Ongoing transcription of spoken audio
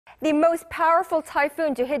The most powerful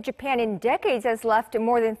typhoon to hit Japan in decades has left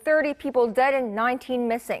more than 30 people dead and 19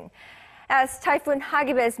 missing. As Typhoon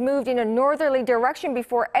Hagibis moved in a northerly direction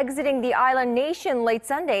before exiting the island nation late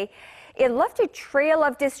Sunday, it left a trail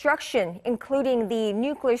of destruction, including the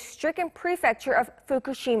nuclear-stricken prefecture of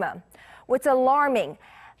Fukushima. What's alarming,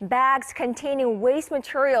 bags containing waste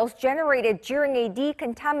materials generated during a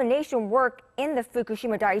decontamination work in the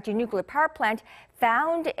Fukushima Daiichi nuclear power plant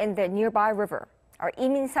found in the nearby river. Our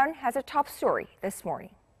Minsun has a top story this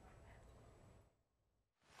morning.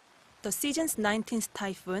 The season's 19th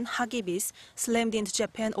typhoon, Hagibis, slammed into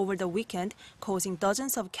Japan over the weekend, causing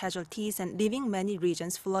dozens of casualties and leaving many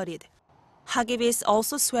regions flooded. Hagibis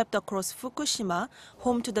also swept across Fukushima,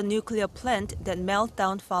 home to the nuclear plant that melted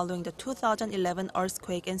down following the 2011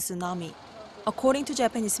 earthquake and tsunami. According to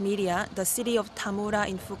Japanese media, the city of Tamura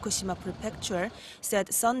in Fukushima Prefecture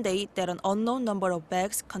said Sunday that an unknown number of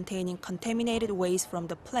bags containing contaminated waste from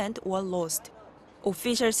the plant were lost.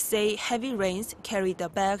 Officials say heavy rains carried the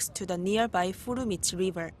bags to the nearby Furumichi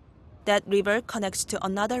River. That river connects to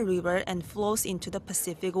another river and flows into the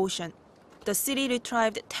Pacific Ocean. The city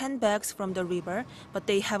retrieved 10 bags from the river, but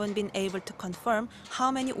they haven't been able to confirm how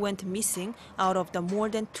many went missing out of the more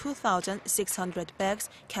than 2,600 bags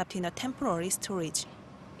kept in a temporary storage.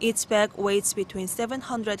 Each bag weighs between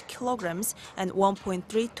 700 kilograms and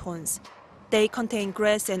 1.3 tons. They contain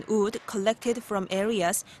grass and wood collected from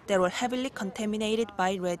areas that were heavily contaminated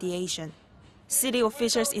by radiation. City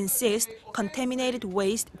officials insist contaminated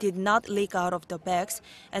waste did not leak out of the bags,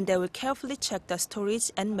 and they will carefully check the storage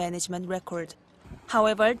and management record.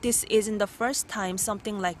 However, this isn't the first time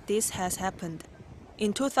something like this has happened.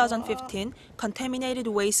 In 2015, contaminated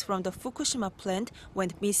waste from the Fukushima plant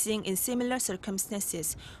went missing in similar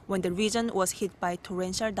circumstances when the region was hit by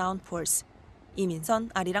torrential downpours. Minsun,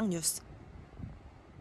 Arirang News.